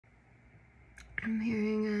I'm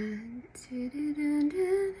hearing a...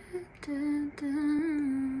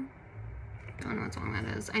 Don't know what song that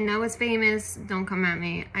is. I know it's famous. Don't come at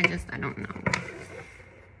me. I don't know.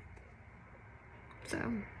 So,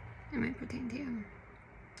 it might pertain to you.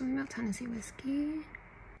 Something about Tennessee whiskey.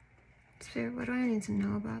 Spirit, what do I need to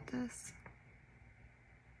know about this?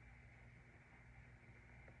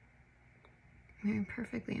 I'm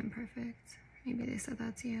perfectly imperfect. Maybe they said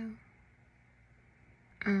that to you.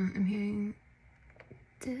 I'm hearing...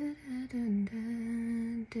 You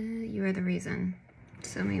are the reason.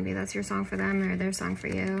 So maybe that's your song for them or their song for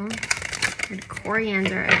you. And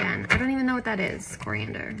coriander again. I don't even know what that is.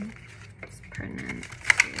 Coriander. It's pertinent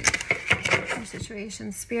to your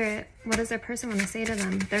situation. Spirit, what does their person want to say to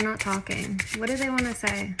them? They're not talking. What do they want to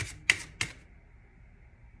say?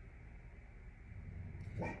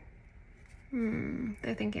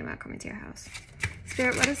 They're thinking about coming to your house.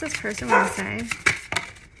 Spirit, what does this person want to say?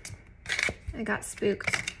 I got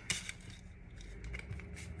spooked.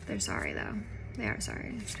 They're sorry though. They are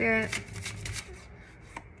sorry. Spirit.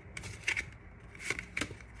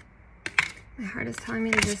 My heart is telling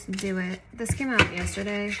me to just do it. This came out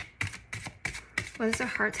yesterday. What is their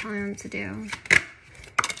heart telling them to do?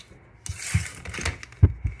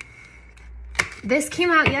 This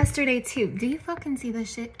came out yesterday too. Do you fucking see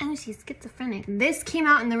this shit? Oh, she's schizophrenic. This came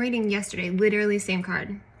out in the reading yesterday. Literally same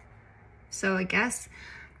card. So I guess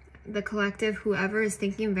the collective, whoever is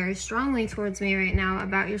thinking very strongly towards me right now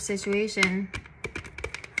about your situation,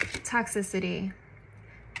 toxicity.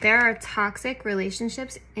 There are toxic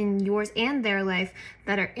relationships in yours and their life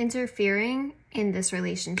that are interfering in this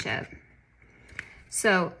relationship.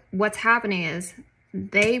 So what's happening is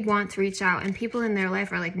they want to reach out and people in their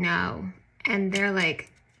life are like, no. And they're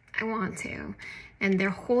like, I want to. And they're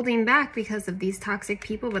holding back because of these toxic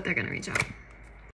people, but they're going to reach out.